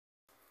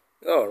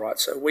Alright,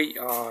 so we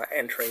are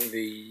entering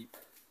the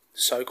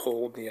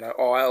so-called,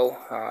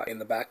 aisle in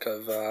the back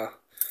of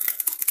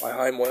my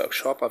home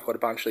workshop. I've got a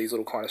bunch of these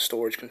little kind of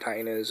storage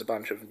containers, a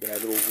bunch of,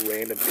 little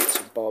random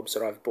bits and bobs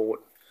that I've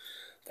bought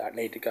that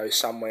need to go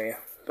somewhere.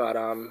 But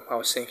I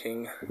was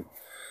thinking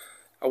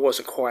I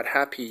wasn't quite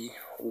happy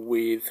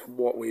with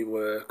what we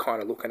were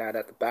kind of looking at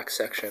the back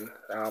section.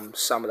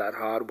 Some of that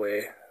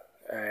hardware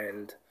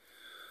and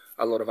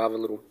a lot of other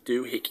little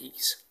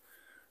doohickeys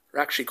are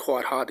actually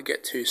quite hard to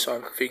get to, so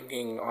I'm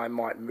thinking I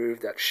might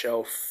move that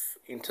shelf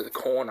into the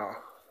corner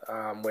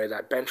where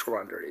that bench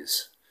grinder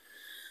is.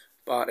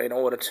 But in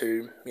order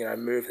to,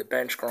 move the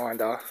bench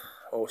grinder,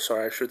 or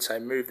sorry, I should say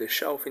move the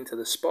shelf into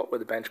the spot where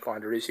the bench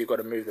grinder is, you've got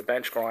to move the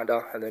bench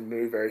grinder and then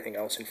move everything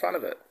else in front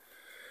of it.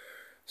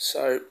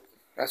 So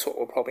that's what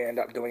we'll probably end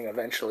up doing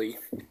eventually,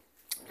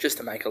 just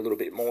to make a little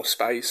bit more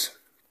space.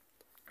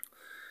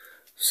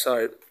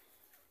 So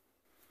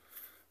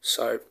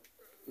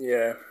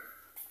yeah.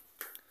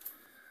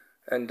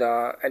 And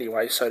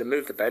anyway, so to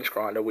move the bench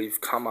grinder,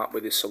 we've come up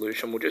with this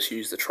solution. We'll just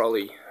use the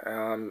trolley.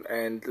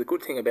 And the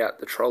good thing about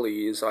the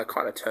trolley is I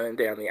kind of turn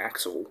down the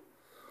axle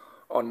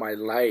on my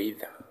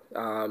lathe.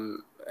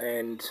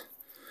 And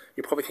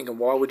you're probably thinking,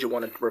 why would you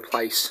want to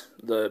replace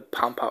the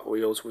pump-up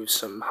wheels with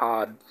some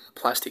hard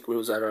plastic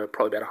wheels that are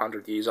probably about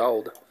 100 years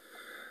old?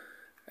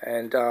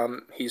 And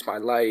here's my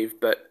lathe,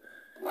 but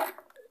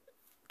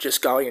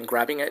just going and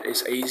grabbing it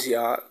is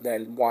easier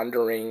than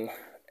wondering,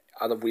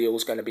 are the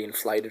wheels going to be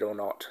inflated or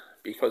not?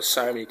 Because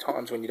so many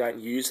times when you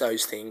don't use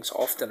those things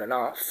often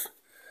enough,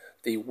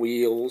 the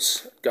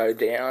wheels go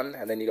down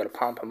and then you've got to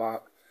pump them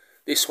up.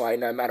 This way,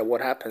 no matter what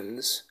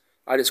happens,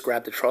 I just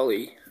grab the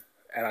trolley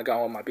and I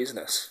go on my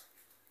business.